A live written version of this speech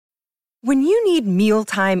When you need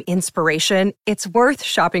mealtime inspiration, it's worth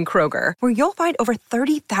shopping Kroger, where you'll find over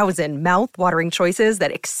 30,000 mouth-watering choices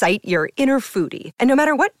that excite your inner foodie. And no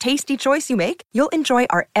matter what tasty choice you make, you'll enjoy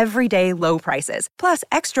our everyday low prices, plus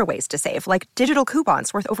extra ways to save, like digital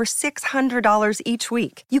coupons worth over $600 each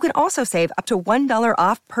week. You can also save up to $1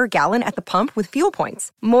 off per gallon at the pump with fuel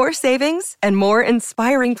points. More savings and more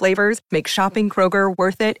inspiring flavors make shopping Kroger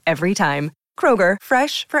worth it every time. Kroger,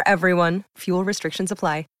 fresh for everyone. Fuel restrictions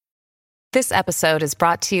apply. This episode is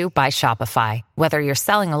brought to you by Shopify. Whether you're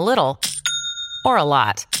selling a little or a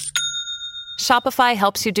lot, Shopify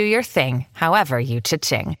helps you do your thing, however you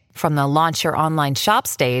cha-ching. From the launch your online shop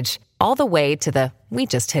stage, all the way to the we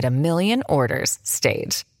just hit 1 million orders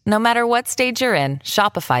stage. No matter what stage you're in,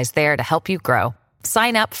 Shopify's there to help you grow.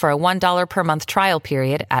 Sign up for a $1 per month trial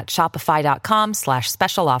period at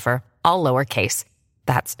shopify.com/special offer, all lowercase.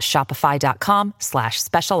 That's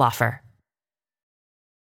shopify.com/special offer.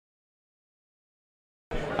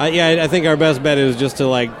 I think our best bet is just to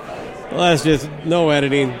let's just no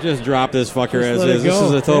editing, just drop this fucker as is. This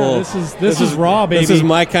is a total. Yeah, this is raw, baby. This is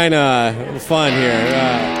my kind of fun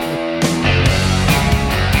here.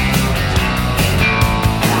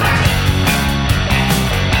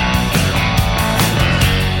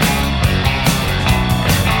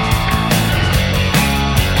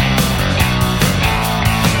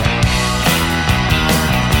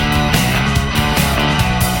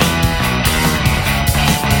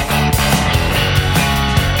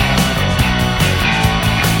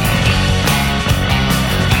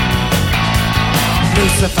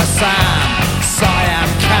 Lucifer Sam, Siam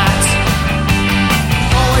Cat,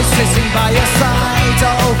 always sitting by your side,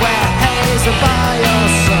 wear haze by your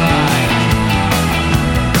side.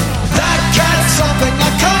 That cat's something I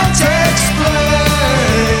can't explain.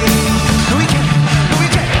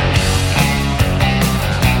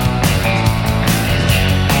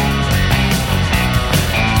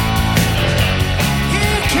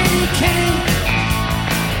 Here, kitty, kitty.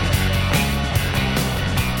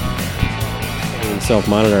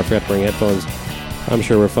 Self-monitor. I forgot to bring headphones. I'm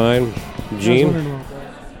sure we're fine. Gene?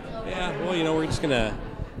 Yeah, well, we're just going to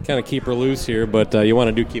kind of keep her loose here, but you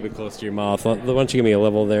want to keep it close to your mouth. Why don't you give me a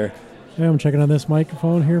level there? Yeah, I'm checking on this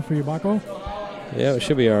microphone here for you, Baco. Yeah, it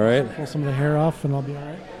should be all right. Pull some of the hair off, and I'll be all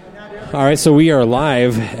right. All right, so we are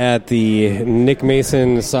live at the Nick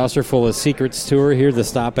Mason Saucerful of Secrets tour here, the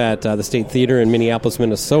stop at the State Theater in Minneapolis,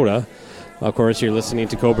 Minnesota. Of course, you're listening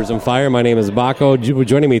to Cobras and Fire. My name is Baco.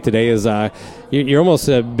 Joining me today is you're almost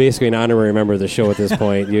basically an honorary member of the show at this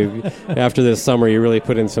point. After this summer, you really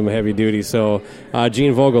put in some heavy duty. So,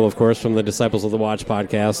 Gene Vogel, of course, from the Disciples of the Watch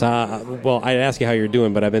podcast. Well, I'd ask you how you're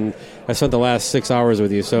doing, but I spent the last 6 hours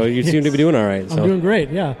with you, so you seem to be doing all right. I'm doing great.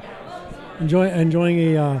 Yeah,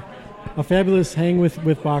 enjoying a fabulous hang with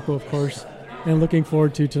Baco, of course, and looking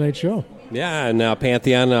forward to tonight's show. Yeah, and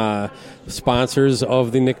Pantheon sponsors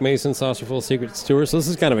of the Nick Mason Saucerful of Secrets tour, so this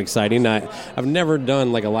is kind of exciting. I've never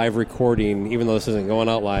done a live recording, even though this isn't going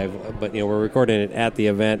out live, but we're recording it at the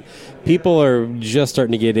event. People are just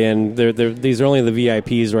starting to get in. These are only the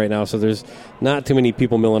VIPs right now, so there's not too many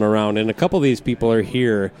people milling around, and a couple of these people are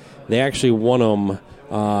here. They actually won them,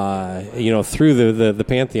 through the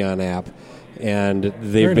Pantheon app. And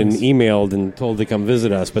they've been emailed and told to come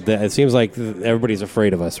visit us, but it seems like everybody's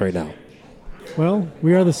afraid of us right now. Well,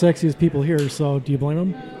 we are the sexiest people here, so do you blame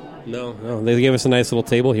them? No. They gave us a nice little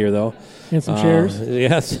table here, though. And some chairs?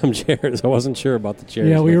 Yeah, some chairs. I wasn't sure about the chairs.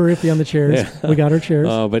 Yeah, we were iffy on the chairs. Yeah. We got our chairs.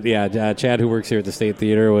 But yeah, Chad, who works here at the State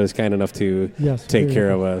Theater, was kind enough to take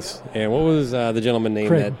care of us. And what was the gentleman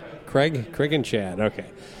named? Craig? Craig and Chad. Okay.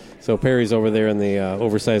 So Perry's over there in the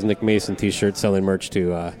oversized Nick Mason T-shirt selling merch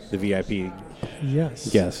to the VIP.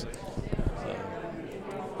 Yes.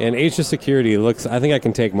 And Asia Security looks. I think I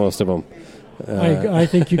can take most of them. I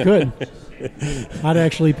think you could. I'd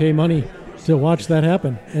actually pay money to watch that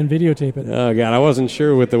happen and videotape it. Oh God, I wasn't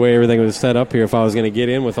sure with the way everything was set up here if I was going to get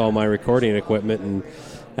in with all my recording equipment, and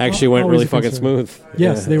actually went really fucking smooth.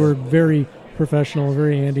 Yes, they were very professional,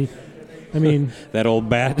 very handy. I mean, that old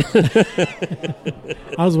bat.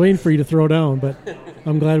 I was waiting for you to throw down, but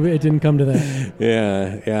I'm glad it didn't come to that.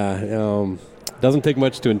 Yeah. Doesn't take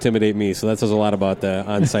much to intimidate me, so that says a lot about the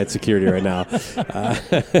on-site security right now.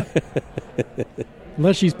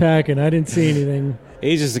 Unless she's packing, I didn't see anything.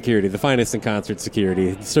 Asia Security, the finest in concert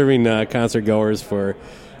security, serving concert goers for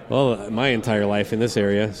my entire life in this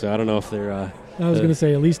area. So I don't know if they're. I was going to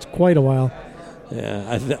say at least quite a while.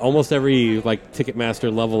 Yeah, almost every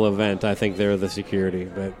Ticketmaster level event, I think they're the security.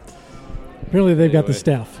 But apparently they've got the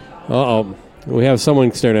staff. We have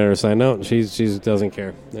someone staring at her sign. No, she doesn't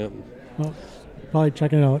care. Yeah. Well, probably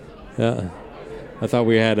checking it out. Yeah, I thought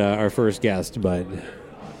we had our first guest, but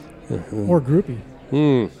or groupie.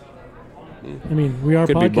 I mean, we are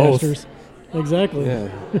Could be both. podcasters. Exactly. Yeah.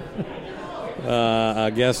 I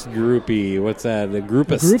guess groupie. What's that? A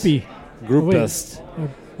groupist. A groupie. Groupist. Oh,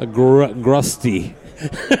 A grusty.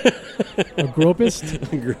 a gropist?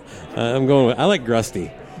 I'm going with. I like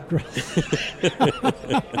grusty.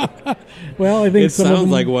 Well, I think It some of sounds them,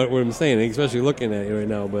 like what I'm saying, especially looking at you right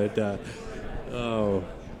now. But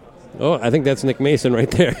I think that's Nick Mason right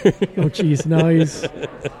there. Oh, jeez. No,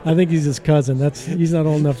 I think he's his cousin. He's not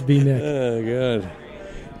old enough to be Nick. Oh, good.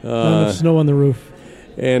 Not enough snow on the roof.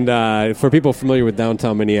 And for people familiar with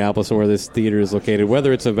downtown Minneapolis and where this theater is located,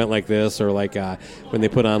 whether it's an event like this or like when they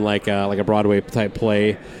put on like a Broadway type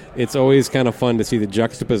play, it's always kind of fun to see the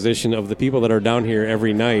juxtaposition of the people that are down here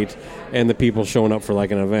every night and the people showing up for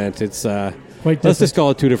like an event. It's Quite let's different. just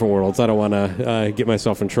call it two different worlds. I don't want to get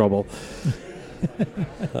myself in trouble.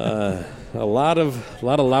 A lot of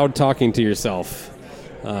loud talking to yourself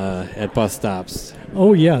at bus stops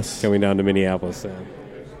Oh, yes. coming down to Minneapolis.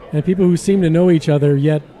 And people who seem to know each other,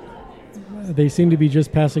 yet they seem to be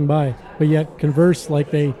just passing by, but yet converse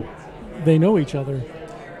like they know each other.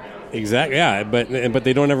 Exactly. Yeah, but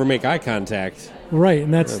they don't ever make eye contact. Right,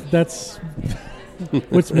 and that's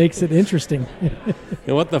what makes it interesting.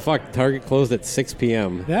 And what the fuck? Target closed at 6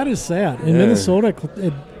 p.m. That is sad. In Yeah. Minnesota,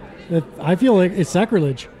 I feel like it's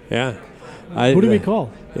sacrilege. Yeah. Who do we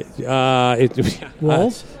call?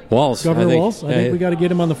 Walls? Walls. Governor Walls? I think we got to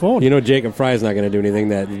get him on the phone. You know, Jacob Fry's not going to do anything.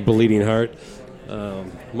 That bleeding heart.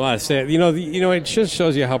 Well, I say, it just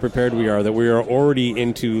shows you how prepared we are. That we are already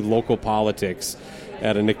into local politics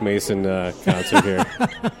at a Nick Mason concert here.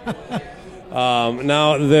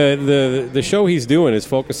 Now, the show he's doing is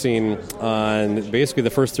focusing on basically the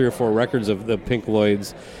first 3 or 4 records of the Pink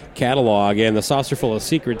Floyd's catalog, and the Saucerful of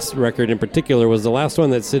Secrets record in particular was the last one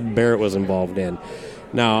that Syd Barrett was involved in.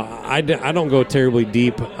 Now, I don't go terribly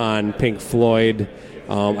deep on Pink Floyd.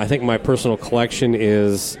 I think my personal collection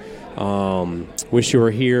is Wish You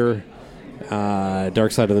Were Here,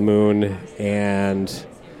 Dark Side of the Moon, and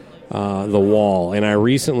The Wall. And I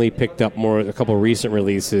recently picked up a couple of recent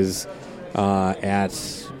releases at,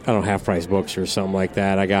 Half Price Books or something like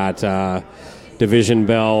that. I got Division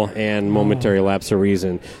Bell and Momentary Lapse of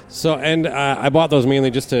Reason. So, and I bought those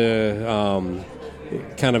mainly just to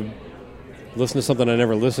kind of listen to something I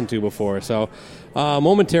never listened to before. So,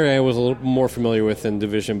 Momentary I was a little more familiar with than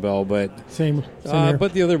Division Bell, but Same here.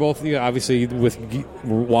 but the other both, obviously with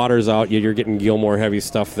Waters out, you're getting Gilmore heavy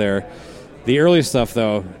stuff there. The early stuff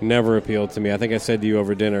though never appealed to me. I think I said to you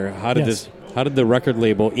over dinner, how did the record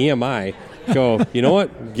label EMI go? You know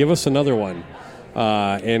what? Give us another one.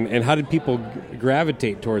 And how did people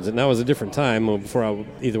gravitate towards it? And that was a different time before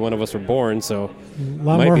either one of us were born. So a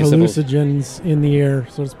lot more hallucinogens in the air,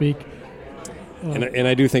 so to speak. And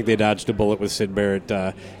I do think they dodged a bullet with Syd Barrett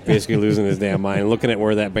basically losing his damn mind. Looking at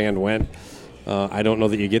where that band went, I don't know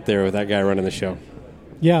that you get there with that guy running the show.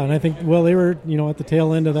 Yeah, and I think, they were, at the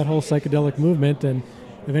tail end of that whole psychedelic movement, and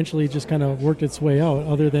eventually just kind of worked its way out,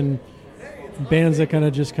 other than bands that kind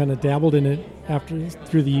of dabbled in it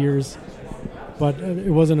through the years. But it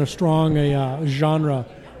wasn't a strong genre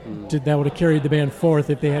that would have carried the band forth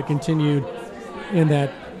if they had continued in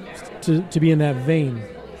that to be in that vein.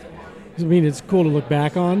 I mean, it's cool to look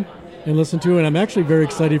back on and listen to, and I'm actually very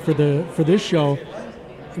excited for this show.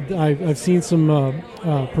 I've seen some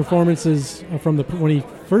performances from when he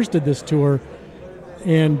first did this tour,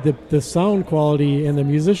 and the sound quality and the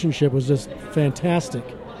musicianship was just fantastic.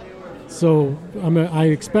 So I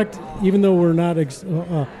expect, even though we're not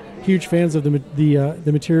huge fans of the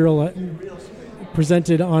material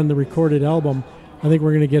presented on the recorded album, I think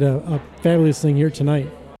we're going to get a fabulous thing here tonight.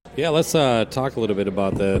 Yeah, let's talk a little bit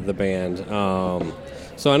about the band.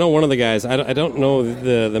 So I know one of the guys, I don't know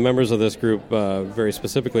the members of this group very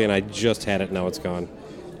specifically, and I just had it, now it's gone.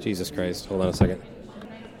 Jesus Christ, hold on a second.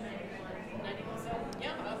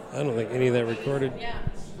 I don't think any of that recorded.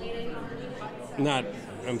 Not,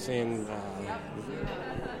 I'm saying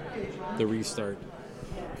the restart.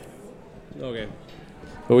 Okay.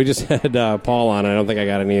 But we just had Paul on. I don't think I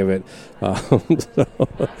got any of it. So,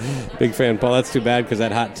 big fan, Paul. That's too bad, because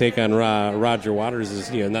that hot take on Roger Waters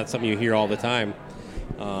is not something you hear all the time.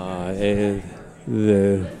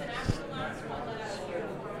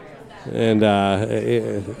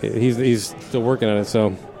 He's still working on it.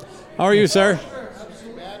 So, how are you, sir?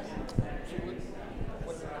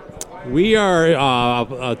 We are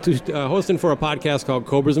hosting for a podcast called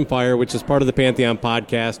Cobras and Fire, which is part of the Pantheon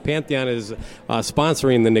podcast. Pantheon is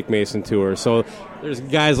sponsoring the Nick Mason tour. So there's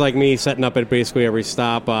guys like me setting up at basically every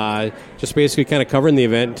stop, just basically kind of covering the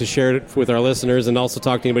event to share it with our listeners and also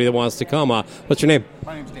talk to anybody that wants to come. What's your name?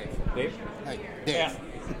 My name's Dave. Dave? Hi, Dave.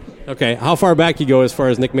 Okay, how far back you go as far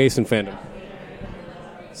as Nick Mason fandom?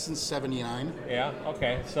 Since '79. Yeah.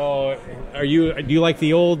 Okay. So, do you like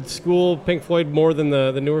the old school Pink Floyd more than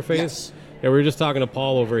the newer phase? Yes. Yeah, we were just talking to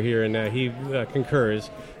Paul over here, and he concurs.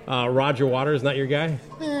 Roger Waters, not your guy?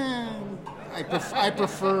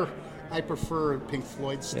 I prefer Pink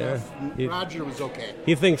Floyd stuff. Yeah. Roger was okay.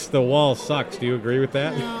 He thinks The Wall sucks. Do you agree with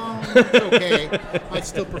that? No,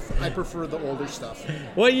 it's okay. I prefer the older stuff.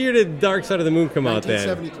 What year did Dark Side of the Moon come out then?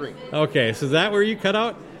 1973. Okay, so is that where you cut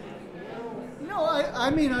out? No, I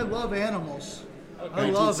mean I love animals. I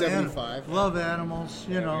 1975. love animals.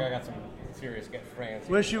 You know. I got some serious fans.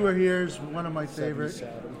 Wish You Were Here is one of my favorites.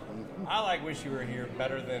 77. I like Wish You Were Here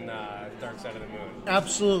better than Dark Side of the Moon.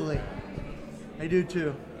 Absolutely, I do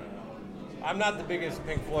too. I'm not the biggest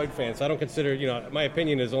Pink Floyd fan, so I don't consider, my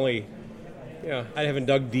opinion is only, I haven't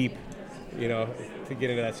dug deep, to get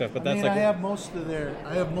into that stuff. But that's I have most of their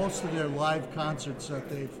live concerts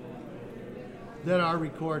that are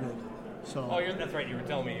recorded. So. Oh, that's right. You were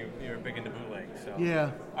telling me you're big into bootleg. So.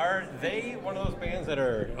 Yeah. Are they one of those bands that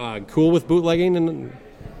are cool with bootlegging? And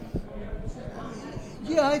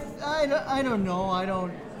yeah, I don't know. I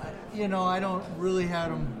don't really have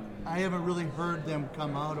them. I haven't really heard them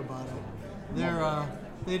come out about it.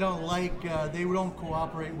 They don't they don't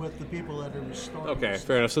cooperate with the people that are restoring. Okay,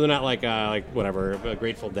 fair enough. So they're not like whatever,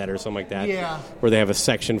 Grateful Dead or something like that. Yeah. Where they have a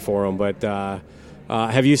section for them. But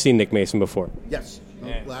have you seen Nick Mason before? Yes.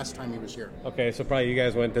 Yeah. Last time he was here. Okay, so probably you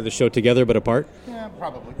guys went to the show together but apart? Yeah,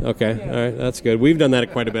 probably. Okay, all right, that's good. We've done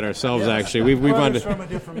that quite a bit ourselves, actually. We've gone to from a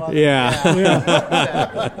different mother. Yeah.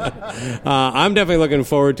 I'm definitely looking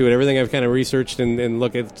forward to it. Everything I've kind of researched and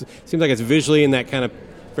looked at, seems like it's visually in that kind of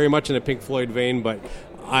very much in a Pink Floyd vein, but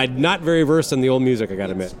I'm not very versed in the old music, I got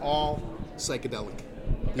to admit. It's all psychedelic.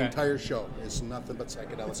 The entire show is nothing but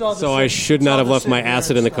psychedelic. So I should not have left my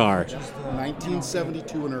acid in the car.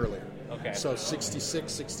 1972 and earlier. Okay. So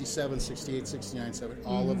 66, 67, 68, 69, 70,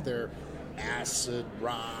 all of their acid,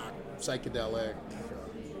 rock, psychedelic,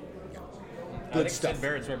 good stuff. Sid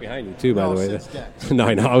Barrett's right behind you, too, by the way. Sid's dead. No,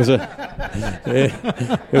 I know.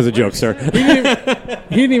 It was a joke, sir.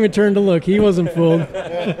 He didn't even turn to look. He wasn't fooled. You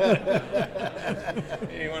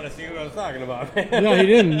want to see who I was talking about? Yeah, he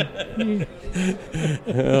didn't.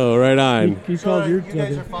 Oh, right on. He So called your you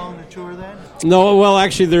guys are following the tour then? No, well,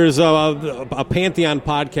 actually, there's a Pantheon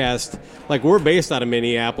podcast. Like, we're based out of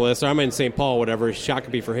Minneapolis, or I'm in St. Paul, whatever.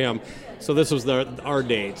 Shakopee for him. So this was our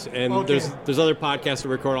dates. And Okay. there's other podcasts that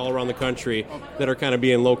record all around the country that are kind of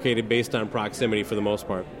being located based on proximity for the most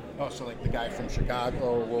part. Oh, so like the guy from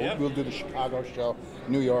Chicago, we'll do the Chicago show,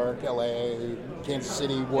 New York, L.A., Kansas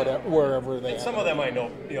City, whatever, wherever they And some of them I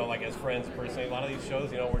know, like as friends personally. A lot of these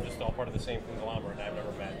shows, we're just all part of the same conglomerate. I've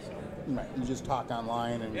never met, so. Right, you just talk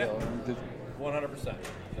online and Yeah. go. And just, 100%.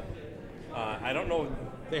 I don't know.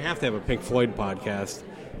 They have to have a Pink Floyd podcast.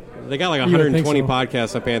 They got like You would think 120 so.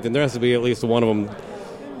 podcasts up Pantheon. There has to be at least one of them.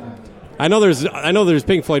 I know there's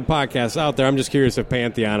Pink Floyd podcasts out there. I'm just curious if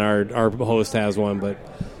Pantheon, our host, has one. But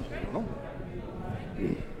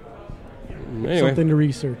anyway, something to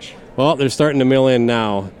research. well, they're starting to mill in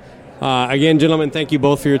now. Again, gentlemen, thank you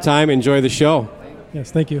both for your time. Enjoy the show.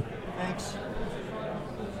 Yes, thank you. Thanks.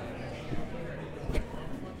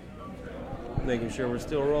 Making sure we're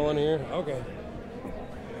still rolling here. Okay.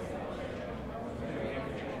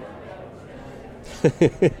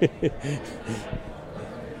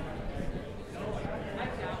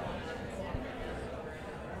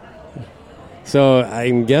 So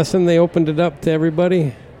I'm guessing they opened it up to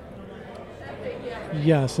everybody.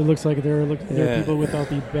 Yes, it looks like there are Yeah. people without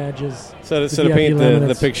the badges. So The to VIP paint the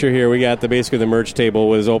laminates. picture here, we got basically the merch table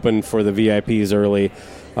was open for the VIPs early,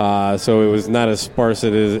 so it was not as sparse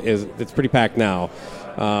as it's pretty packed now.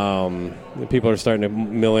 The people are starting to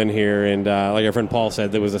mill in here, and like our friend Paul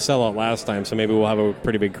said, there was a sellout last time, so maybe we'll have a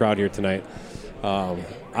pretty big crowd here tonight. I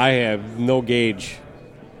have no gauge.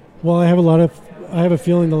 Well, I have a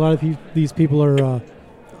feeling a lot of these people are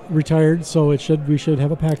retired, so we should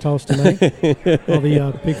have a packed house tonight. All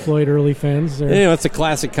the Pink Floyd early fans. There. It's a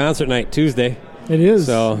classic concert night Tuesday. It is.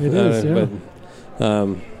 So It is.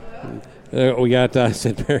 Yeah. But we got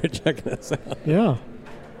Sid Barrett checking us out. Yeah.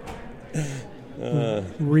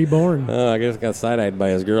 Reborn. I guess got side-eyed by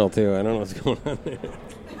his girl too. I don't know what's going on there.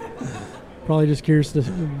 Probably just curious to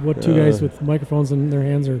what two guys with microphones in their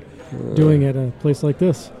hands are doing at a place like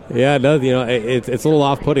this. Yeah, it does. It's a little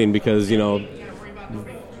off-putting because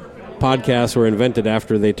podcasts were invented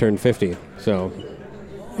after they turned 50. So,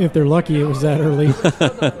 If they're lucky, it was that early.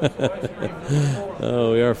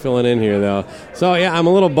 oh, we are filling in here though. So yeah, I'm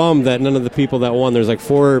a little bummed that none of the people that won. There's like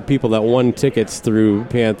 4 people that won tickets through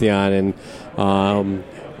Pantheon, and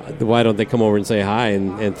why don't they come over and say hi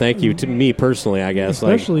and thank you to me personally, I guess.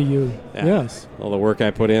 Especially you. Yeah, Yes. all the work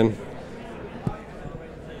I put in.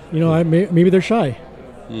 You know, maybe they're shy.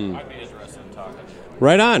 I'd be interested in talking.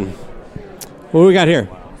 Right on. What do we got here?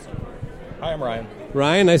 Hi, I'm Ryan.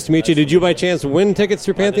 Ryan, nice to meet you. Did you by chance win tickets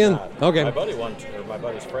through Pantheon? Okay. Okay. My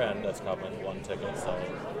buddy's friend that's coming won tickets, so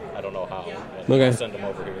I don't know how. Okay. I'll send him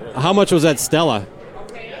over here. How much was that Stella?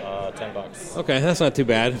 $10. Okay, that's not too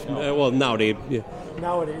bad. Well, nowadays. Yeah.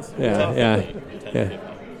 Nowadays. Yeah.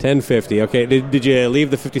 $10.50. Okay. Did you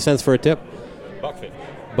leave the 50 cents for a tip?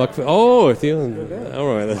 $1.50. Oh, if you.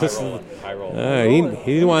 All right. High roll.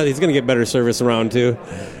 He's going to get better service around too.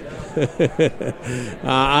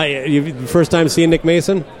 You first time seeing Nick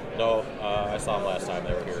Mason? No, I saw him last time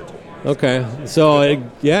they were here too. Okay, so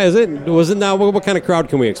yeah, is it? Was it now? What kind of crowd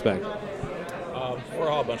can we expect? We're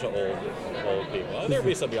all a bunch of old people. There'll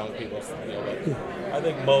be some young people, but I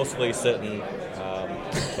think mostly sitting.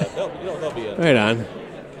 But they'll be in. Right on.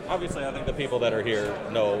 Obviously, I think the people that are here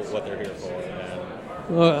know what they're here for,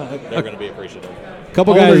 and they're going to be appreciative.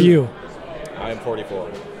 Couple How guys. old are you? I am 44.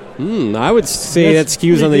 I would say that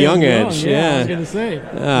skews on the young edge. Yeah, I was going to say.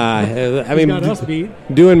 I mean, got us beat.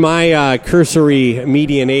 Doing my cursory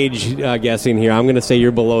median age guessing here, I'm going to say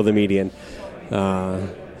you're below the median. Now,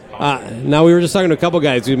 we were just talking to a couple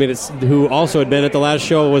guys who also had been at the last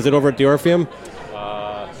show. Was it over at the Orpheum?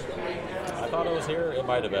 I thought it was here. It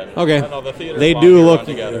might have been. Okay. I don't know, the theaters They belong do here look.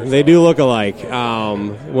 together, They so. do look alike.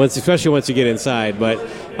 Especially once you get inside. But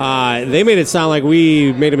they made it sound like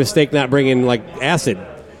we made a mistake not bringing like acid.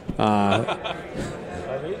 I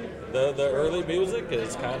mean, the early music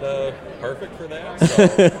is kind of perfect for that. So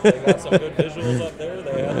they got some good visuals up there.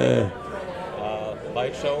 They had the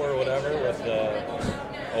light show or whatever with the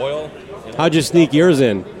oil. How'd you sneak yours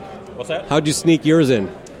in? What's that? How'd you sneak yours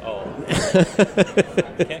in? Oh,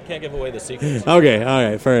 can't give away the secrets. Okay, all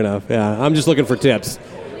right, fair enough. Yeah, I'm just looking for tips.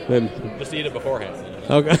 Just eat it beforehand.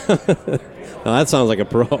 Okay, now that sounds like a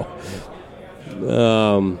pro.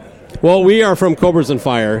 Well, we are from Cobras and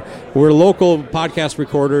Fire. We're local podcast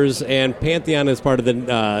recorders, and Pantheon is part of the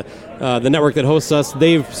network that hosts us.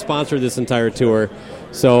 They've sponsored this entire tour.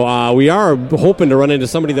 So we are hoping to run into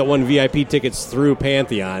somebody that won VIP tickets through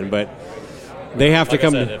Pantheon, but they have to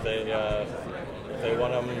come. I said, if they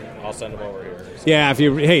want them, I'll send them over here. So Yeah,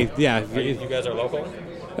 you guys are local?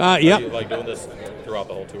 Yep. Are you, like, doing this throughout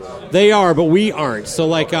the whole tour? They are, but we aren't. So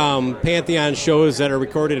like Pantheon shows that are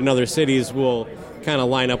recorded in other cities will kind of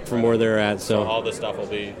line up from where they're at. So all this stuff will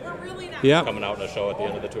be coming out in a show at the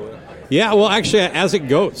end of the tour? Yeah, well, actually, as it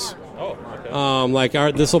goes. Oh,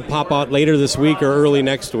 okay. This will pop out later this week or early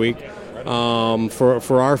next week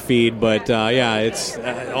for our feed. But, it's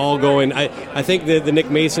all going. I think the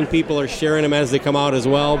Nick Mason people are sharing them as they come out as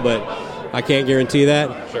well, but I can't guarantee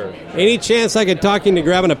that. Sure. Any chance I could talk you into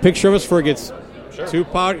grabbing a picture of us before it gets too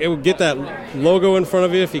pot? It will get that logo in front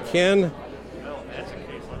of you if you can.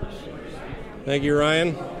 Thank you,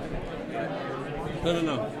 Ryan.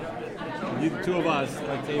 No. The two of us.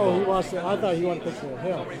 I thought he wanted a picture of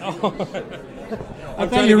him. I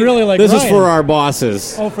thought you really like This Ryan. is for our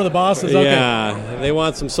bosses. Oh, for the bosses. Okay. Yeah, they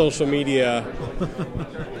want some social media.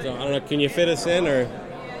 So, I don't know. Can you fit us in or?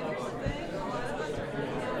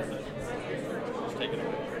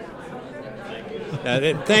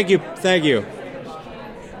 Thank you.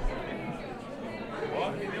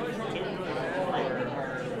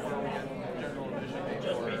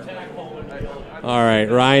 All right,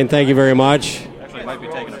 Ryan, thank you very much. Actually, might be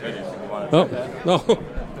taking a video if you want to no.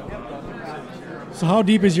 So how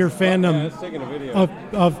deep is your fandom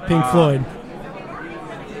of Pink Floyd?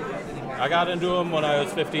 I got into them when I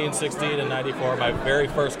was 15, 16, and 94. My very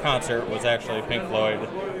first concert was actually Pink Floyd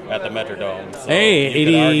at the Metrodome. So you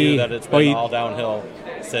could argue that it's been all downhill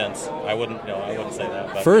since. I wouldn't say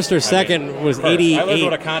that. But First or second was 88. I learned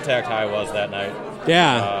what a contact high was that night.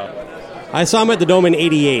 Yeah. I saw him at the Dome in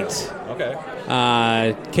 88. Okay.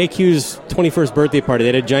 KQ's 21st birthday party.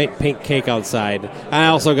 They had a giant pink cake outside. I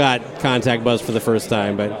also got contact buzz for the first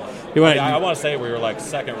time, but I want to say we were like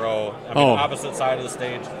second row. Opposite side of the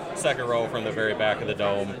stage, second row from the very back of the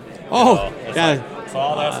dome. Oh, yeah. So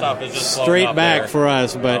all that stuff is just straight up back there. for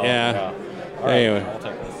us, but yeah. All right, anyway, I'll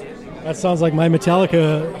take this. That sounds like my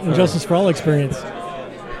Metallica and Justice for All experience.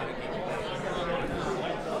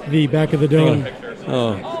 The back of the dome.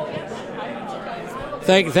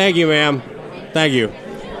 Thank you, ma'am. Thank you.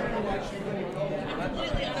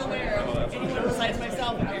 Besides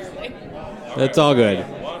myself, apparently. That's all good.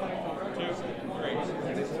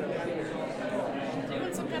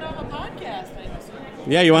 Doing some kind of a podcast, I assume.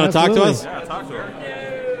 Yeah, you want to talk to us? Yeah, talk to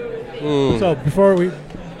her. So before we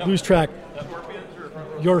lose track,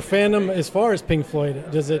 your fandom as far as Pink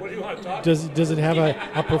Floyd, does it have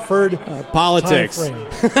a preferred politics? time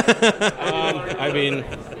frame? I mean,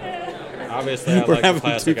 obviously, I We're like having the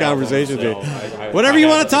classic two conversations albums, here. Whatever you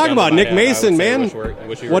want to talk about, Nick Mason, man.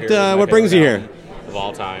 What brings you here? Of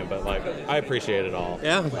all time, but like I appreciate it all.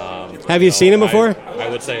 Yeah. Have you seen him before? I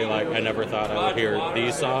would say like I never thought I would hear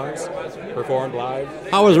these songs performed live.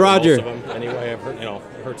 How was Roger? Most of them, anyway. I've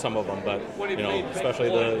heard some of them, but especially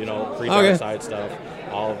the pre-Dark Side stuff.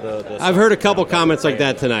 All of the I've heard a couple comments like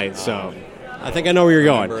that tonight, so I think I know where you're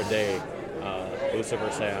going. Remember a Day, Lucifer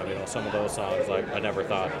Sam. Some of those songs like I never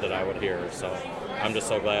thought that I would hear. So I'm just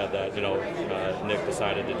so glad that Nick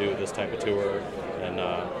decided to do this type of tour and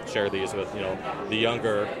share these with the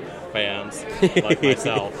younger fans like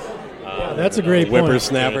myself. That's a great point.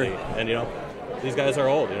 Whippersnapper. And these guys are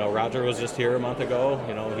old. Roger was just here a month ago.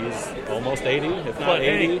 He's almost 80, if not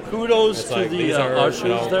 80. Hey, kudos to these the are,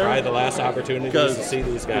 ushers there. Probably the last opportunity to see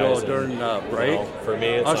these guys. During break, for me,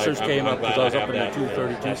 it's ushers like, came I'm up because I was up in the that,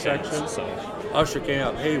 232 section. So. Usher came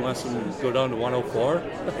up. Hey, wants to go down to 104?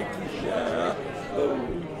 Yeah.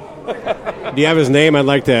 Do you have his name? I'd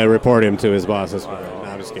like to report him to his boss this morning. No,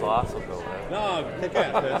 I'm just kidding. No, take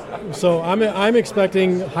that. So I'm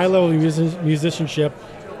expecting high-level musicianship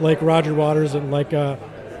like Roger Waters and like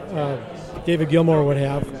David Gilmour would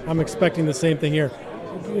have. I'm expecting the same thing here.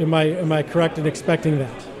 Am I correct in expecting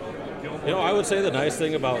that? I would say the nice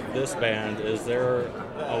thing about this band is they're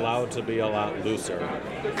allowed to be a lot looser.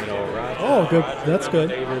 Roger, good. That's good.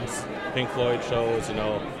 David's Pink Floyd shows,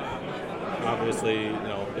 obviously,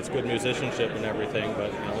 it's good musicianship and everything,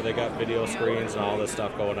 but they got video screens and all this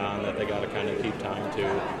stuff going on that they got to kind of keep time to.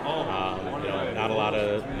 Not a lot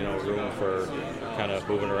of room for kind of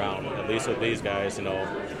moving around. At least with these guys,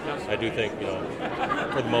 I do think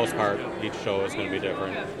for the most part each show is going to be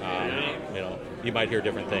different. You might hear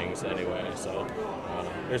different things anyway. So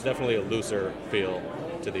there's definitely a looser feel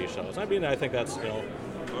to these shows. I mean, I think that's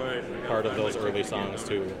part of those early songs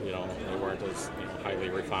too. They weren't as highly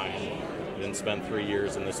refined. Didn't spend 3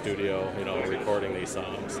 years in the studio, recording these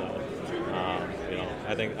songs. So,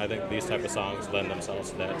 I think these type of songs lend themselves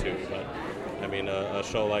to that too. But I mean, a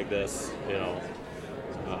show like this,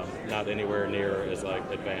 not anywhere near as like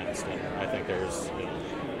advanced. And I think there's,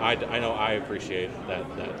 I know I appreciate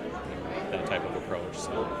that type of approach.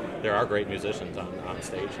 So there are great musicians on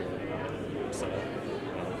stage here. So,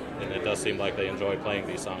 and it does seem like they enjoy playing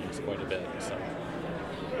these songs quite a bit. So.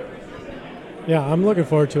 Yeah, I'm looking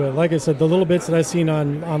forward to it. Like I said, the little bits that I've seen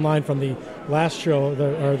online from the last show,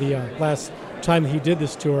 the last time he did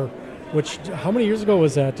this tour, which, how many years ago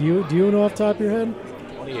was that? Do you know off the top of your head?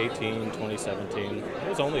 2018, 2017. It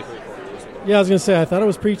was only 3-4 years ago. Yeah, I was going to say, I thought it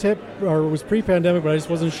was pre-pandemic, but I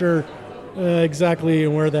just wasn't sure exactly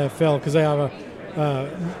where that fell, because I have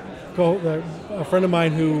a friend of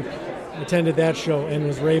mine who attended that show and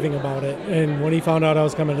was raving about it, and when he found out I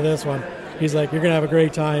was coming to this one, he's like, you're going to have a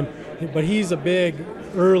great time. But he's a big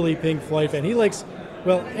early Pink Floyd fan. He likes,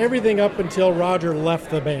 everything up until Roger left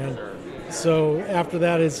the band. So after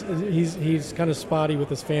that, he's kind of spotty with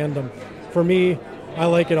his fandom. For me, I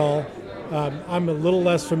like it all. I'm a little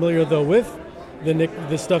less familiar, though, with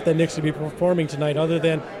the stuff that Nick's going to be performing tonight, other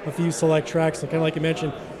than a few select tracks, kind of like you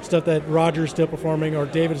mentioned, stuff that Roger's still performing or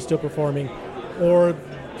David is still performing, or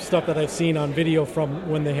stuff that I've seen on video from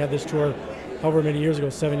when they had this tour however many years ago,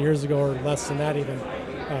 7 years ago, or less than that even.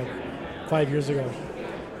 5 years ago.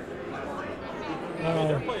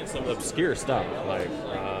 They're playing some obscure stuff, like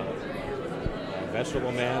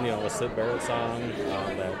Vegetable Man, a Syd Barrett song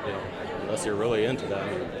that, unless you're really into them,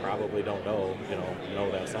 you probably don't know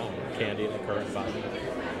that song. Candy in the Current Vine.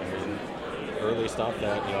 I mean, early stuff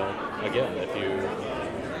that, again, if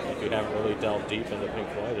you haven't really delved deep into Pink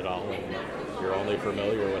Floyd at all, and you're only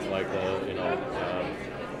familiar with like the,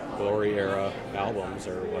 Glory era albums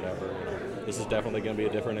or whatever, this is definitely going to be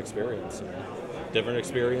a different experience. Different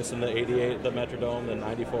experience in the 88 the Metrodome, the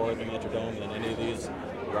 94 the Metrodome, than any of these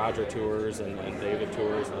Roger tours and David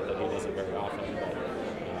tours. Not that he does it very often, but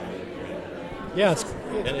yeah,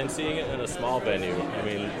 and seeing it in a small venue. I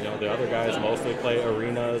mean, the other guys mostly play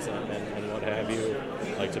arenas and what have you.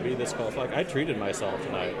 Like, to be this close, like, I treated myself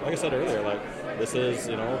tonight. Like I said earlier, like, this is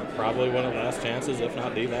probably one of the last chances, if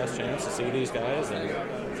not the last chance, to see these guys. And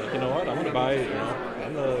it's like, you know what, I'm going to buy.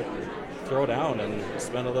 I'm going to throw down and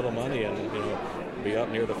spend a little money and be up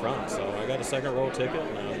near the front. So I got a second row ticket,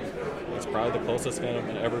 and it's probably the closest it's going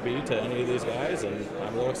to ever be to any of these guys, and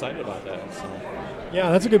I'm real excited about that. So.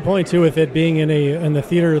 Yeah, that's a good point too. With it being in the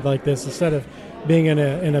theater like this, instead of being in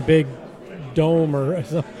a big dome or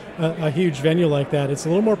a huge venue like that, it's a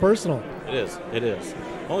little more personal. It is.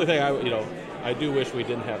 Only thing I do wish we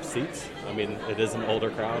didn't have seats. I mean, it is an older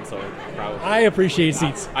crowd, so I appreciate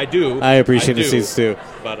seats. I do. I appreciate the seats too.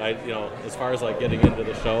 But as far as like getting into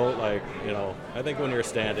the show, like, I think when you're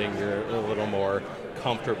standing, you're a little more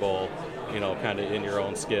comfortable, kind of in your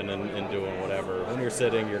own skin and doing whatever. When you're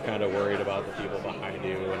sitting, you're kind of worried about the people behind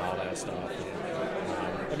you and all that stuff.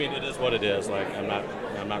 I mean, it is what it is. Like, I'm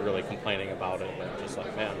not really complaining about it, but just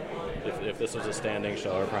like, man, if this was a standing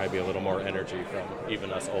show, there'd probably be a little more energy from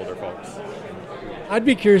even us older folks. I'd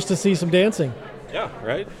be curious to see some dancing. Yeah,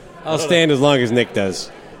 right? I'll stand as long as Nick does.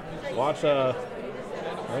 Watch, I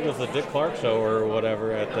think it was the Dick Clark show or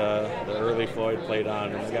whatever at the early Floyd played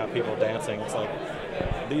on, and we got people dancing. It's like,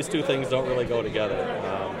 these two things don't really go together.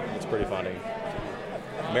 It's pretty funny.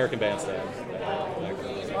 American Bandstand.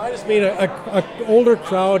 I just mean a older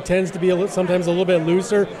crowd tends to be sometimes a little bit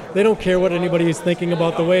looser. They don't care what anybody is thinking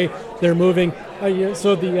about the way they're moving.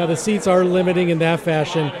 So the seats are limiting in that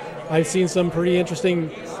fashion. I've seen some pretty interesting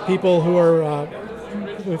people who are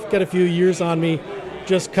who've got a few years on me,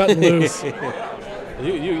 just cutting loose.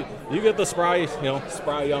 You get the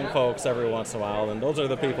spry young folks every once in a while, and those are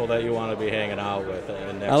the people that you want to be hanging out with.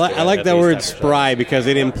 I like that word spry because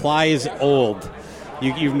it implies old.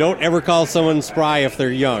 You don't ever call someone spry if they're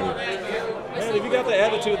young. Man, if you got the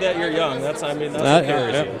attitude that you're young, that's what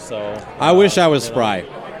carries you. So I wish I was spry.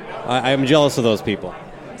 I'm jealous of those people.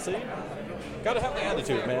 See, gotta have the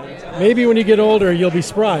attitude, man. Maybe when you get older, you'll be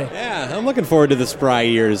spry. Yeah, I'm looking forward to the spry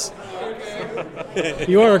years.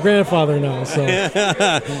 You are a grandfather now, so.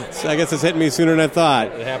 So I guess it's hitting me sooner than I thought.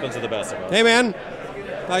 It happens to the best of us. Hey, man,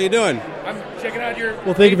 how you doing? I'm checking out your.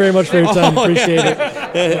 Well, thank you very much for your time. Appreciate it.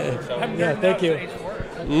 Yeah, thank you.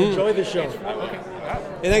 Enjoy the show.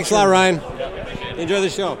 Hey, thanks a lot, Ryan. Enjoy the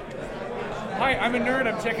show. Hi, I'm a nerd.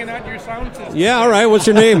 I'm checking out your sound system. Yeah, all right. What's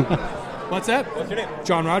your name? What's that? What's your name?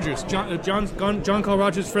 John Rogers. John Carl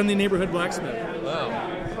Rogers, friendly neighborhood blacksmith. Wow.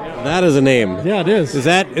 That is a name. Yeah, it is. Is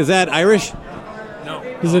that Irish? No.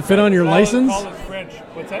 Does it fit on your license? Call it French.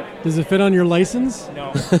 What's that? Does it fit on your license?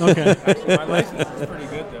 No. Okay. My license is pretty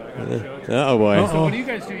good, though. I gotta show you. Oh boy. So what do you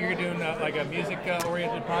guys do? You're doing like a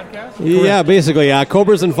music-oriented podcast? Yeah, basically.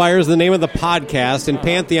 Cobras and Fire is the name of the podcast, and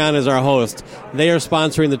Pantheon is our host. They are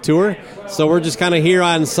sponsoring the tour, so we're just kind of here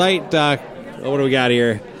on site. What do we got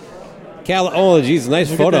here? Oh, geez,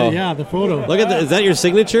 nice photo. The photo. Look at that. Is that your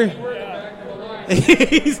signature?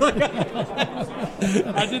 He's like,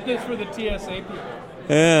 I did this for the TSA people.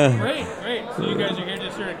 Yeah. Great. So you guys are here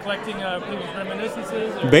just sort of collecting people's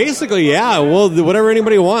reminiscences? Or? Basically, yeah. Well, whatever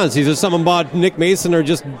anybody wants. Is there something about Nick Mason or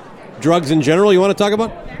just drugs in general you want to talk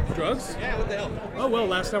about? Drugs? Yeah, what the hell? Oh, well,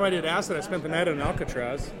 last time I did acid, I spent the night in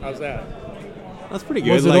Alcatraz. How's that? That's pretty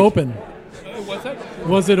good. Was it open? What's that?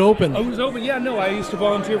 Was it open? Oh, it was open. Yeah, no. I used to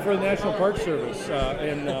volunteer for the National Park Service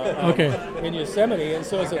in Yosemite, and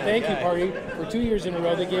so as a thank you party for 2 years in a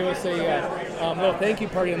row, they gave us a little thank you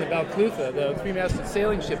party on the Balclutha, the three-masted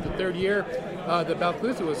sailing ship. The third year, the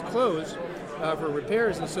Balclutha was closed for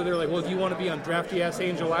repairs, and so they're like, "Well, do you want to be on drafty-ass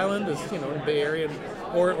Angel Island, in the Bay Area,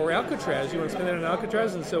 or Alcatraz? You want to spend it on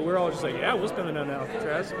Alcatraz?" And so we're all just like, "Yeah, we'll spend it on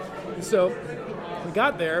Alcatraz." And so we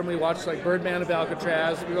got there and we watched like Birdman of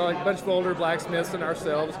Alcatraz. We were like a bunch of older blacksmiths and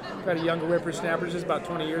ourselves. We had a younger whippersnappers. This is about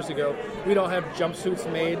 20 years ago. We don't have jumpsuits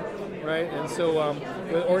made, right? And so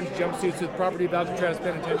with orange jumpsuits with Property of Alcatraz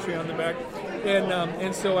Penitentiary on the back.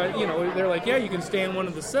 And so they're like, yeah, you can stay in one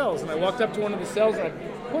of the cells. And I walked up to one of the cells and I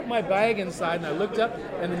put my bag inside and I looked up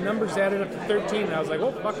and the numbers added up to 13. And I was like,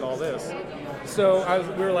 oh, fuck all this. So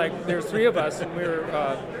we were like, there's three of us, and we were,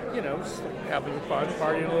 just having fun,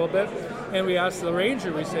 partying a little bit. And we asked the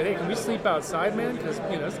ranger, we said, hey, can we sleep outside, man? Because,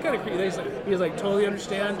 it's kind of creepy. He's like, totally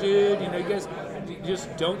understand, dude. You guys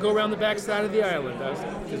just don't go around the back side of the island.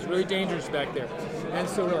 It's really dangerous back there. And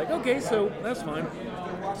so we're like, okay, so that's fine.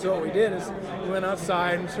 So what we did is we went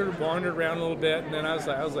outside and sort of wandered around a little bit, and then I was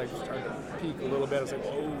like starting to peek a little bit. I was like,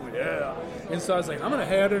 oh yeah. And so I was like, I'm gonna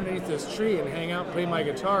head underneath this tree and hang out and play my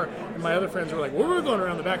guitar. And my other friends were like, well, we're going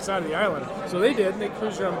around the back side of the island. So they did, and they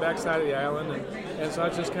cruised around the back side of the island, and so I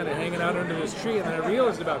was just kind of hanging out under this tree. And then I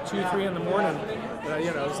realized about 2-3 in the morning,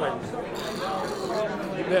 it's like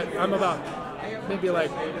that I'm about maybe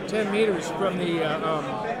like 10 meters from the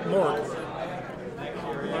morgue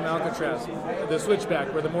on Alcatraz, the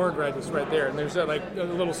switchback where the morgue is right there, and there's a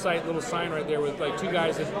little sign right there with like two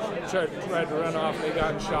guys that tried to run off, they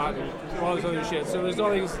got shot, and all this other shit. So there's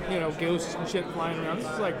all these ghosts and shit flying around. This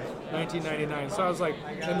is like 1999, so I was like,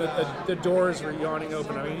 and the doors were yawning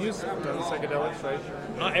open. I mean, you've done psychedelics,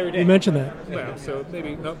 right? Not every day. You mentioned that. Well, so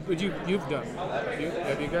maybe no, but you've done.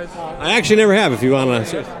 Have you guys? I actually never have. If you want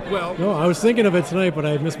to. Well, no, I was thinking of it tonight, but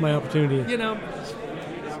I missed my opportunity.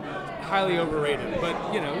 Highly overrated, but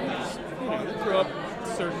throw up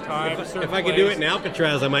a certain time. If I could do it in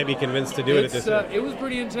Alcatraz, I might be convinced to do it at this time. It was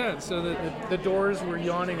pretty intense. So the doors were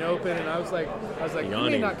yawning open, and I was like, you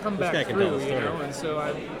may not come back through, And so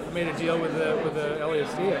I made a deal with the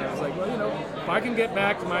LASD, and I was like, well, if I can get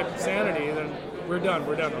back to my sanity, then we're done,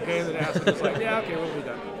 okay? And then Acid was like, yeah, okay, we'll be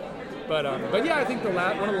done. But yeah, I think one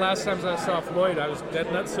of the last times I saw Floyd, I was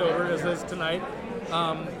dead nut sober, as is tonight.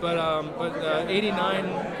 But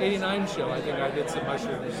 89 show, I think I did some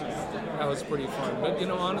mushrooms. That was pretty fun. But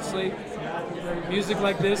honestly, music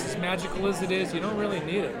like this, as magical as it is, you don't really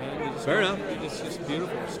need it, man. Fair enough. It's just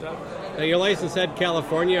beautiful stuff. Now, your license said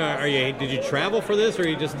California. Did you travel for this, or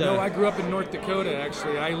you just? No, I grew up in North Dakota.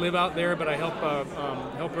 Actually, I live out there, but I help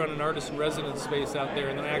run an artist in residence space out there.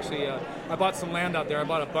 And then I bought some land out there. I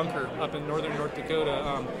bought a bunker up in northern North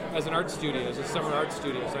Dakota as an art studio, as a summer art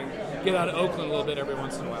studio. So I can get out of Oakland a little bit every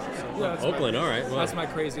once in a while. So, Oakland, all right. Well. That's my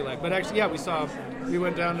crazy life. But actually, yeah, we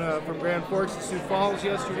went down from Grand Forks to Sioux Falls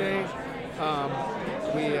yesterday.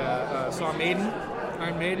 We saw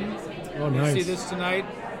Iron Maiden. Oh, nice. See this tonight.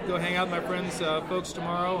 Go hang out with my friends, folks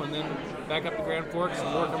tomorrow, and then back up to Grand Forks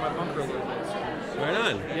and work on my bunker a little bit. Right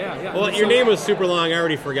on. Yeah. Well, your name was super long. I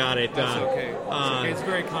already forgot it. That's okay. It's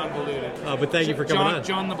very convoluted. But thank you for coming on.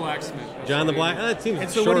 John the Blacksmith. John the Black. That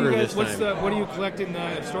seems shorter this time. What are you collecting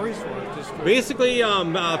stories for? Basically,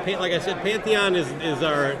 like I said, Pantheon is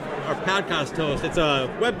our podcast host. It's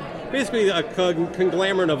basically a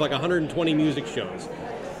conglomerate of like 120 music shows.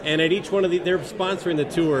 And at each one of they're sponsoring the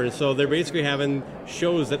tour, so they're basically having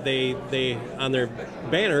shows that they on their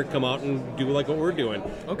banner come out and do like what we're doing.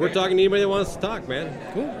 Okay. We're talking to anybody that wants to talk, man.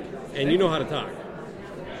 Cool. And you know how to talk.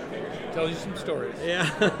 Tell you some stories. Yeah.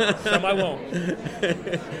 Some I won't.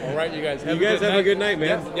 All right, you guys. Have a good night,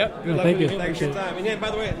 man. Yep. Good luck thank you. Thanks for your time. And yeah, by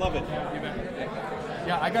the way, I love it.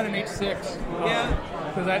 Yeah, I got an H6.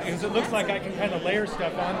 Because it looks like I can kind of layer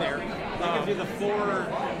stuff on there. That gives you the 4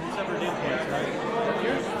 separate inputs, right?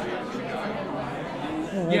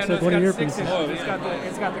 Yeah, no, it's got 6 inputs.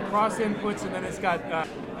 It's got the cross inputs, and then it's got that.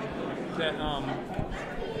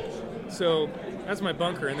 So that's my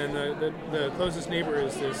bunker, and then the closest neighbor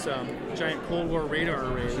is this giant Cold War radar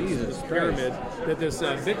array, this pyramid that this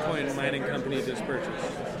Bitcoin mining company just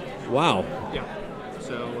purchased. Wow. Yeah.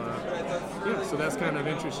 So that's kind of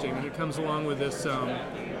interesting, and it comes along with this.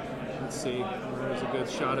 Let's see, there's a good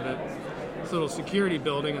shot of it. This little security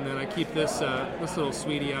building, and then I keep this little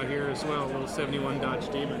sweetie out here as well, a little 71 Dodge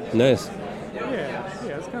Demon. Nice.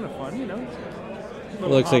 Yeah, it's kind of fun, Little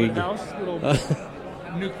looks Hobbit like house, little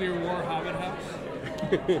nuclear war Hobbit house.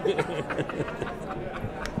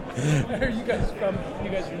 Are you guys from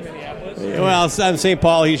Minneapolis? Yeah, well, I'm St.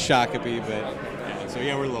 Paul. He's Shakopee, but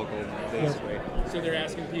we're local. Basically. So they're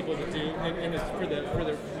asking people to do, and it's for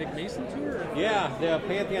the Nick Mason tour? Or? Yeah, the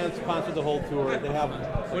Pantheon sponsored the whole tour. They have.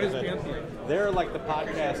 What is Pantheon? They're like the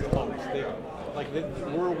podcast hosts.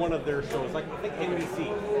 We're one of their shows. Like I think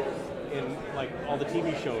NBC, in like all the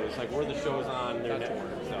TV shows. Like we're the shows on their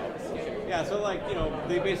network. So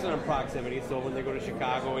they base it on proximity. So when they go to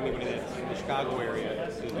Chicago, anybody that's in the Chicago area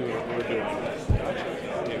is doing what we're doing.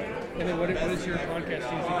 And then what is your podcast?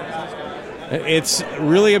 It's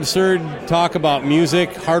really absurd talk about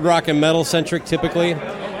music, hard rock and metal centric typically.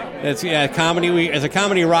 It's comedy. It's a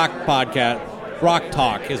comedy rock podcast. Rock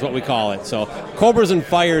Talk is what we call it. So Cobras and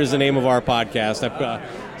Fire is the name of our podcast.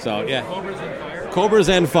 Cobras and Fire? Cobras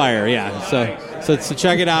and Fire, yeah. So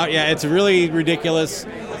check it out. Yeah, it's really ridiculous.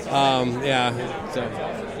 I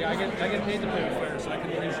get paid to play with fire, so I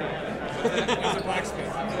can appreciate it. As a blacksmith.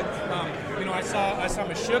 I saw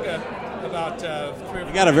Meshuggah about 3 or 4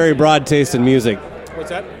 You got a very broad taste in music. What's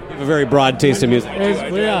that? You have a very broad taste in music.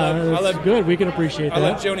 It's good. We can appreciate that. I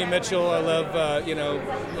love Joni Mitchell. I love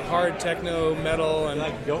hard techno, metal, and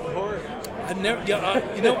like Goat Whore.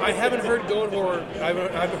 I haven't heard Goat Whore.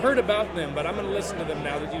 I've heard about them, but I'm going to listen to them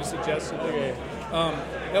now that you suggested them. Okay.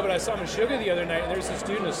 But I saw Meshuggah the other night, and there's this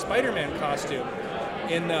dude in a Spider-Man costume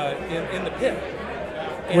in the pit.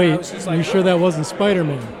 And wait, you sure that wasn't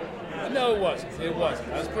Spider-Man? No, it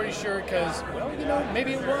wasn't. I was pretty sure because,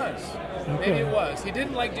 maybe it was. Okay. Maybe it was. He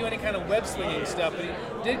didn't do any kind of web slinging stuff, but he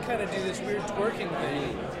did kind of do this weird twerking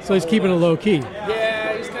thing. So he's keeping it low key.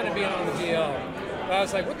 Yeah, he's kind of being on the DL. But I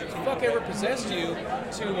was like, what the fuck ever possessed you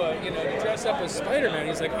to dress up as Spider-Man?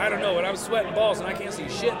 He's like, I don't know, but I'm sweating balls and I can't see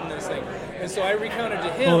shit in this thing. And so I recounted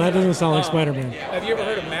to him. Oh, that doesn't sound like Spider-Man. Have you ever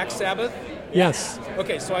heard of Max Sabbath? Yes.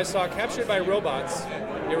 Okay, so I saw Captured by Robots.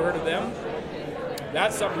 You ever heard of them?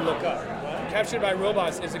 That's something to look up. Captured by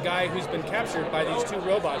Robots is a guy who's been captured by these two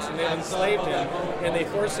robots, and they've enslaved him, and they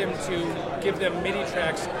force him to give them MIDI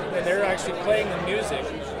tracks, and they're actually playing the music,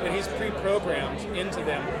 and he's pre-programmed into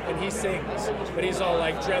them, and he sings, but he's all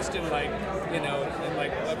like dressed in like, in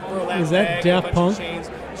like a burlap Is that bag, Daft a bunch Punk? of chains.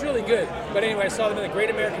 It's really good. But anyway, I saw them in the Great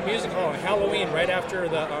American Music Hall on Halloween, right after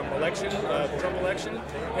the Trump election,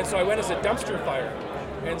 and so I went as a dumpster fire.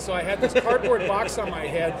 And so I had this cardboard box on my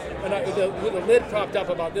head, and the lid propped up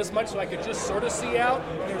about this much, so I could just sort of see out.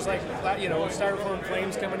 And there was like, styrofoam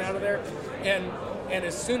flames coming out of there. And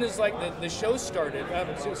as soon as like the show started,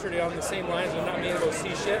 sort of on the same lines of not being able to see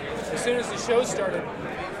shit. As soon as the show started,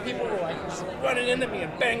 people were like just running into me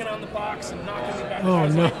and banging on the box and knocking me back. Oh, I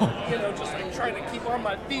was no. like, just like trying to keep on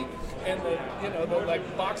my feet. And the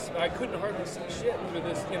like box, I couldn't hardly see shit with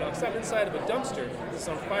this, because I'm inside of a dumpster that's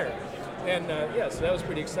on fire. And so that was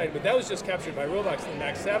pretty exciting. But that was just Captured by Robots. And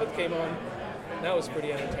Max Sabbath came on. And that was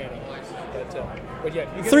pretty entertaining. But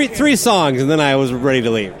yeah, you get Three songs, and then I was ready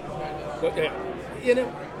to leave. But yeah,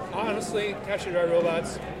 honestly, Captured by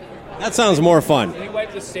Robots. That sounds more fun. He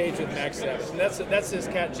wiped the stage with Max Sabbath, and that's his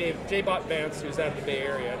cat J-Bot Vance, who's out of the Bay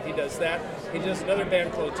Area. He does that. He does another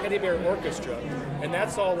band called Teddy Bear Orchestra, and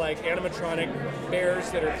that's all like animatronic bears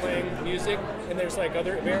that are playing music. And there's like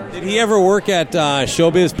other bears. Did he ever work at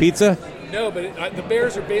Showbiz Pizza? No, but the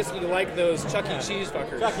bears are basically like those Chuck E. Cheese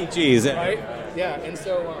fuckers. Chuck E. Cheese, right? Yeah, and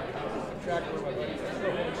so track where my buddy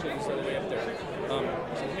is all the way up there. So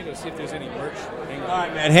let me go see if there's any merch. Hang on. All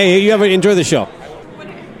right, man. Hey, you enjoy the show.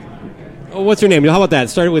 Oh, what's your name? How about that?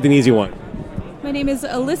 Start it with an easy one. My name is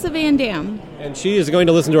Alyssa Van Dam. And she is going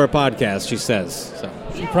to listen to our podcast, she says. So.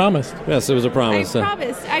 She promised. Yes, it was a promise. I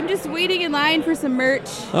promised. I'm just waiting in line for some merch.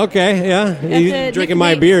 Okay, yeah. You're drinking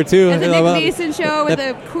my Nick beer, too. At the Nick Mason show with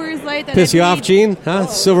a Coors Light. That piss you off, Gene? Huh?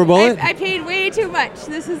 Silver Bullet? I paid way too much.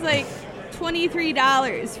 This is like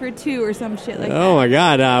 $23 for 2 or some shit like that. Oh, my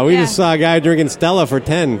God. We just saw a guy drinking Stella for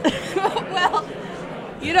 10. Well,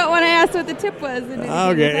 you don't want to ask what the tip was.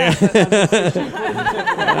 Okay. He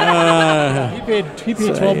paid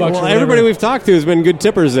 $12. Well, everybody we've talked to has been good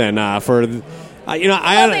tippers then for... they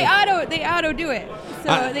auto do it,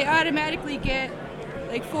 so they automatically get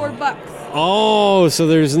like $4. Oh, so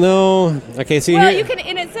there's no. Okay, see well, here. you can,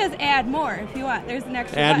 and it says add more if you want. There's an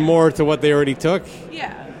extra. Add $1. more to what they already took.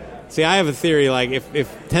 Yeah. See, I have a theory. Like, if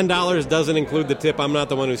 $10 doesn't include the tip, I'm not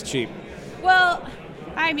the one who's cheap. Well,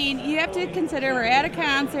 I mean, you have to consider we're at a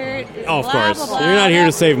concert. Oh, of blah, course, blah, blah, you're not here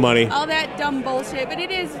to save money. All that dumb bullshit, but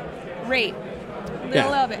it is rate. Yeah. A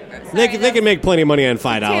little bit. Sorry, They can make plenty of money on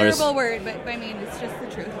 $5. Terrible word, but I mean, it's just the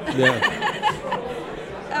truth. Yeah.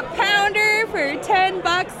 A pounder for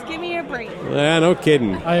 $10. Give me a break. Yeah, no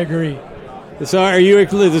kidding. I agree. So,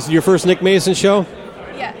 this is your first Nick Mason show?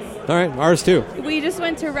 Yes. All right, ours too. We just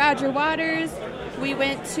went to Roger Waters. We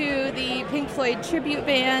went to the Pink Floyd tribute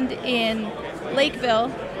band in Lakeville,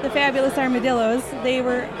 the Fabulous Armadillos. They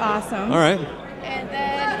were awesome. All right. And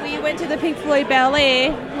then we went to the Pink Floyd Ballet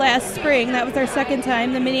last spring. That was our second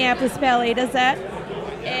time. The Minneapolis Ballet does that.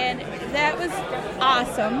 And that was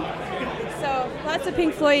awesome. So lots of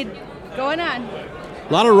Pink Floyd going on. A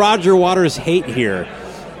lot of Roger Waters hate here.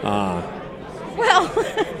 Well,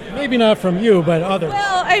 maybe not from you, but others.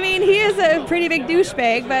 Well, I mean, he is a pretty big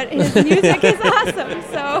douchebag, but his music is awesome.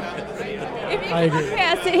 So if you can look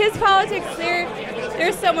past it, his politics,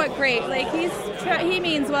 they're somewhat great. Like he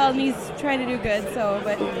means well and he's trying to do good. So,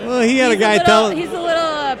 but well, he had a guy he's a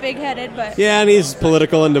little big-headed, but yeah, and he's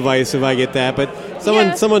political and divisive. I get that, but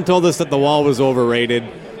someone told us that the Wall was overrated.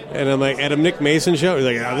 And I'm like, at a Nick Mason show, he's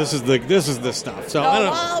like, oh, this is the stuff. So I don't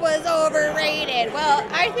know. Wall was overrated. Well,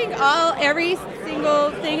 I think every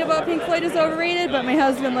single thing about Pink Floyd is overrated, but my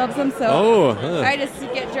husband loves them, so I just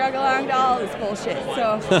get drug along to all this bullshit.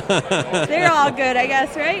 So they're all good, I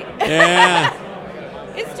guess, right? Yeah.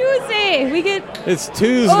 It's Tuesday. It's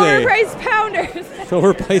Tuesday. Overpriced pounders.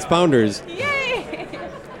 Overpriced pounders. Yay!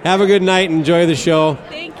 Have a good night. Enjoy the show.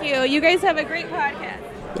 Thank you. You guys have a great podcast.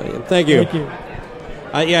 Thank you. Thank you.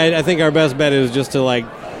 I think our best bet is just to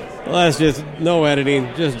let's just no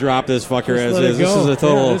editing, just drop this fucker as is. This is a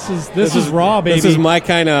total. Yeah, this is raw, baby. This is my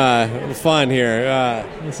kind of fun here.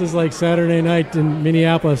 This is like Saturday night in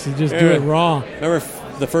Minneapolis. You just do it raw. Remember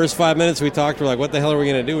the first 5 minutes we talked, we're like, what the hell are we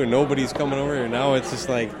gonna do? And nobody's coming over here. Now it's just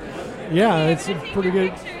like, yeah, it's a pretty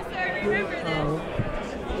good,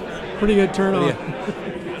 turn on.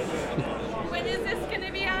 When is this going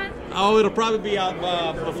to be on? Oh, it'll probably be out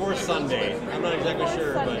before Sunday. I'm not exactly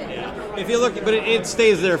sure, but yeah. If you look, but it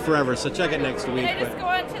stays there forever. So check it next week. Can I just go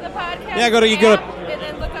onto the podcast? Yeah, go to and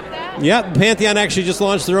then look up that. Yeah, Pantheon actually just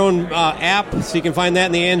launched their own app, so you can find that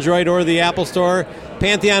in the Android or the Apple Store.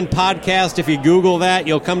 Pantheon Podcast. If you Google that,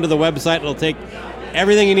 you'll come to the website. It'll take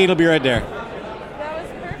everything you need. It'll be right there. That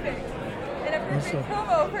was perfect. And a perfect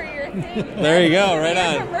promo for your thing. There you go. Right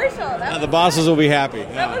on. Commercial. The bosses will be happy.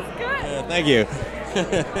 That was good. Thank you.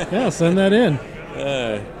 Yeah, send that in.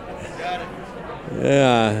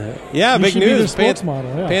 Yeah, You big should be news. their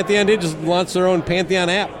spokesmodel, yeah. Pantheon did just launch their own Pantheon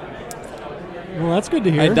app. Well, that's good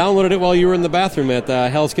to hear. I downloaded it while you were in the bathroom at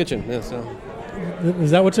Hell's Kitchen. Yeah, so.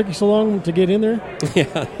 Is that what took you so long to get in there?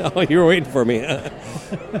 Yeah. Oh, you were waiting for me.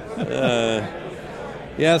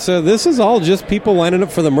 Yeah, so this is all just people lining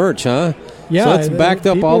up for the merch, huh? Yeah. So it's backed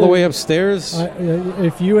up all the way upstairs.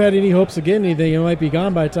 If you had any hopes of getting anything, it might be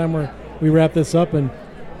gone by the time we wrap this up and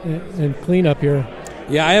clean up here.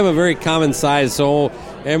 Yeah, I have a very common size, so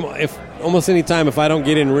if almost any time if I don't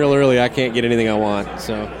get in real early, I can't get anything I want.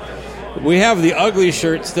 So we have the ugly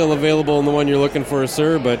shirt still available in the one you're looking for,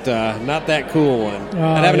 sir, but not that cool one.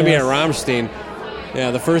 That happened to be at Rammstein.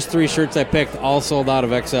 Yeah, the first 3 shirts I picked all sold out of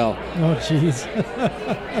XL. Oh, jeez.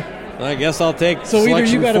 I guess I'll take So either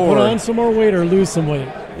you got to put on some more weight or lose some weight.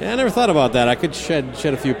 Yeah, I never thought about that. I could shed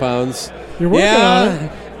a few pounds. You're working on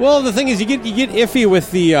it. Well, the thing is, you get iffy with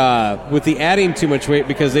the adding too much weight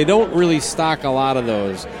because they don't really stock a lot of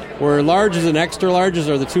those. Where larges and extra larges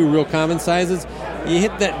are the 2 real common sizes. You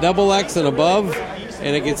hit that double X and above,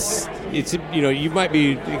 and it's you might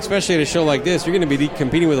be, especially at a show like this, you're going to be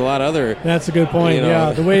competing with a lot of other. That's a good point.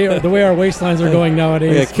 Yeah, the way our waistlines are going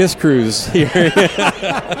nowadays. Yeah, Kiss Cruise here.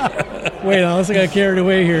 Wait, unless I got carried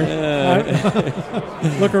away here.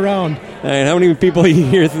 Look around. All right, how many people you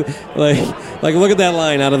hear? Like, look at that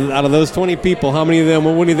line. Out of those 20 people, how many of them?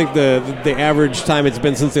 What do you think the average time it's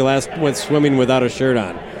been since they last went swimming without a shirt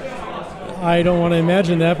on? I don't want to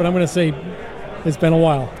imagine that, but I'm going to say it's been a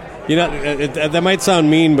while. That might sound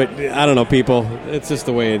mean, but I don't know, people. It's just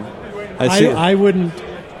the way I see it. I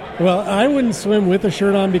wouldn't swim with a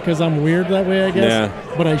shirt on because I'm weird that way, I guess.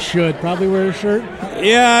 Yeah. But I should probably wear a shirt.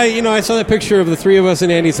 Yeah, I saw that picture of the 3 of us in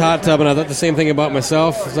Andy's hot tub, and I thought the same thing about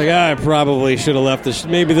myself. It's like, I probably should have left this.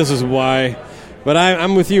 Maybe this is why. But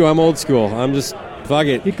I'm with you. I'm old school. I'm just, fuck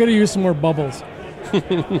it. You could have used some more bubbles.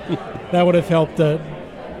 That would have helped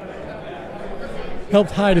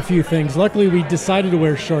hide a few things. Luckily, we decided to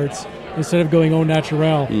wear shorts instead of going au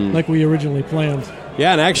naturel like we originally planned.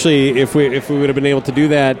 Yeah, and actually, if we would have been able to do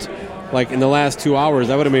that, like in the last 2 hours,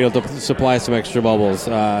 I would have been able to supply some extra bubbles.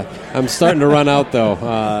 I'm starting to run out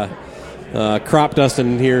though. Crop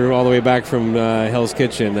dusting here all the way back from Hell's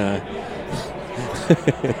Kitchen.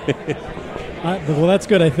 Well, that's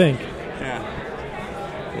good, I think.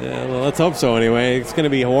 Yeah. Well, let's hope so. Anyway, it's going to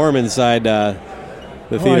be warm inside the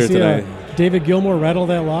theater tonight. David Gilmour Rattle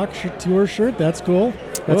That Lock tour shirt. That's cool.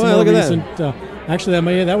 That's look at recent. Actually,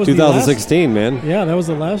 that was 2016, man. Yeah, that was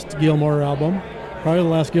the last Gilmour album. Probably the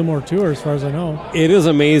last Gilmour tour, as far as I know. It is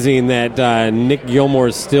amazing that Nick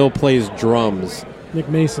Gilmour still plays drums. Nick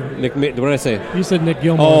Mason. What did I say? You said Nick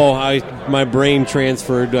Gilmour. Oh, my brain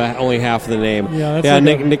transferred only half of the name. Yeah, that's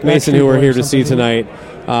Nick Mason, who we're here to see tonight.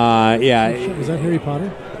 Is that Harry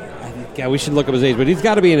Potter? Yeah, we should look up his age, but he's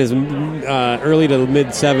got to be in his early to mid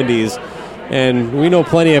 70s, and we know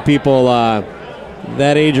plenty of people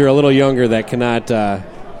that age or a little younger that cannot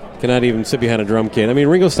even sit behind a drum kit. I mean,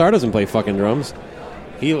 Ringo Starr doesn't play fucking drums.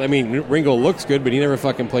 Ringo looks good, but he never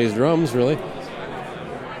fucking plays drums, really.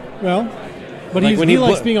 Well, but he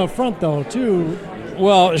likes being up front, though, too.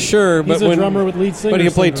 Well, sure, but he's a drummer with lead singer. But he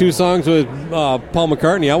can play 2 songs with Paul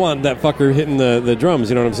McCartney. I want that fucker hitting the drums.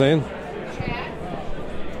 You know what I'm saying?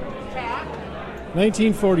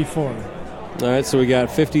 1944. All right, so we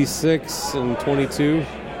got 56 and 22.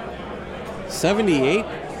 78?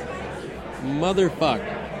 Motherfuck.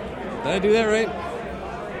 Did I do that right?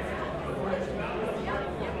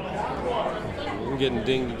 I'm getting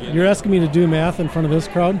dinged again. You're asking me to do math in front of this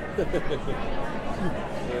crowd?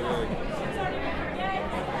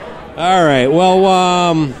 All right,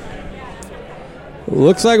 well,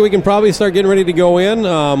 looks like we can probably start getting ready to go in.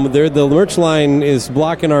 The merch line is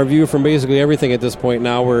blocking our view from basically everything at this point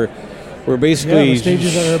now. We're basically... Yeah, the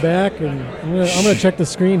stages are back, and I'm going to check the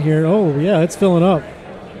screen here. Oh, yeah, it's filling up.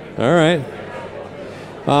 All right.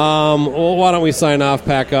 Well, why don't we sign off,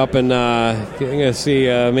 pack up, and I'm going to see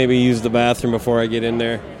maybe use the bathroom before I get in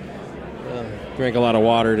there. Drank a lot of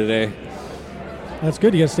water today. That's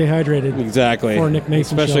good. You got to stay hydrated. Exactly. For Nick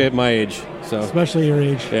Mason especially show. At my age. So. Especially your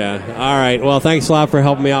age. Yeah. All right. Well, thanks a lot for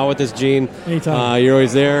helping me out with this, Gene. Anytime. You're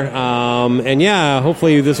always there. And yeah,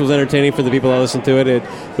 hopefully this was entertaining for the people that listen to it. It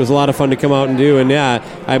was a lot of fun to come out and do. And yeah,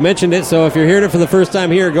 I mentioned it. So if you're hearing it for the first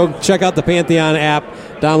time here, go check out the Pantheon app.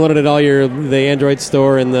 Download it at the Android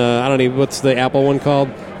store and what's the Apple one called?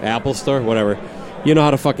 Apple Store, whatever. you know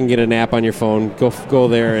how to fucking get an app on your phone. Go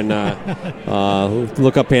there and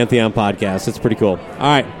look up Pantheon Podcast. It's pretty cool. All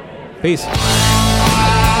right. Peace.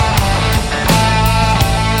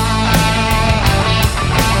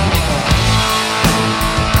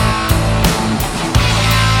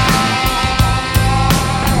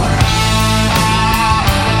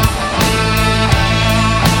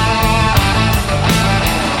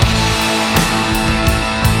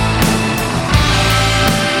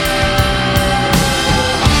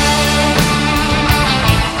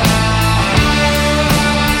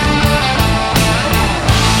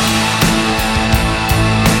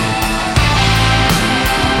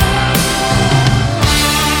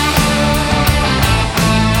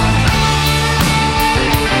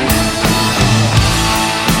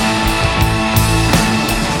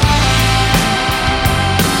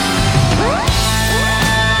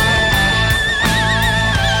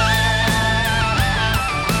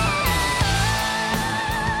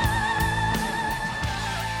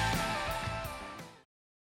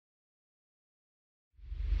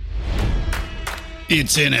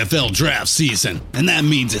 It's NFL draft season, and that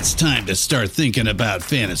means it's time to start thinking about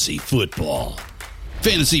fantasy football.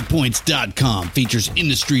 FantasyPoints.com features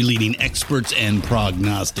industry-leading experts and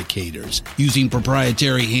prognosticators using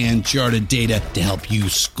proprietary hand-charted data to help you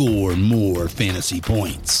score more fantasy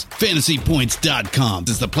points. FantasyPoints.com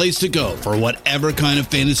is the place to go for whatever kind of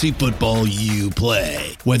fantasy football you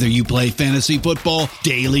play. Whether you play fantasy football,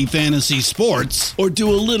 daily fantasy sports, or do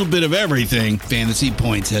a little bit of everything, Fantasy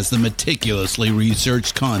Points has the meticulously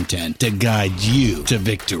researched content to guide you to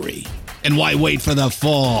victory. And why wait for the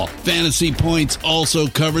fall? Fantasy Points also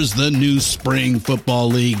covers the new spring football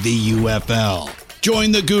league, the UFL.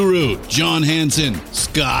 Join the guru, John Hansen,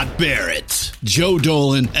 Scott Barrett, Joe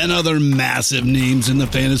Dolan, and other massive names in the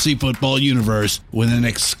fantasy football universe with an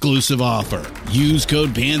exclusive offer. Use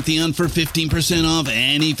code Pantheon for 15% off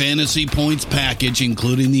any Fantasy Points package,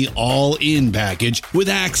 including the all-in package, with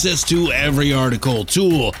access to every article,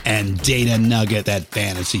 tool, and data nugget that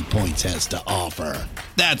Fantasy Points has to offer.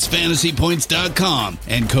 That's FantasyPoints.com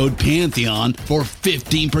and code Pantheon for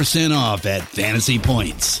 15% off at Fantasy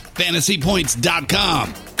Points.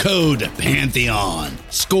 FantasyPoints.com, code Pantheon.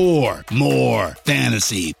 Score more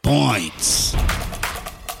fantasy points.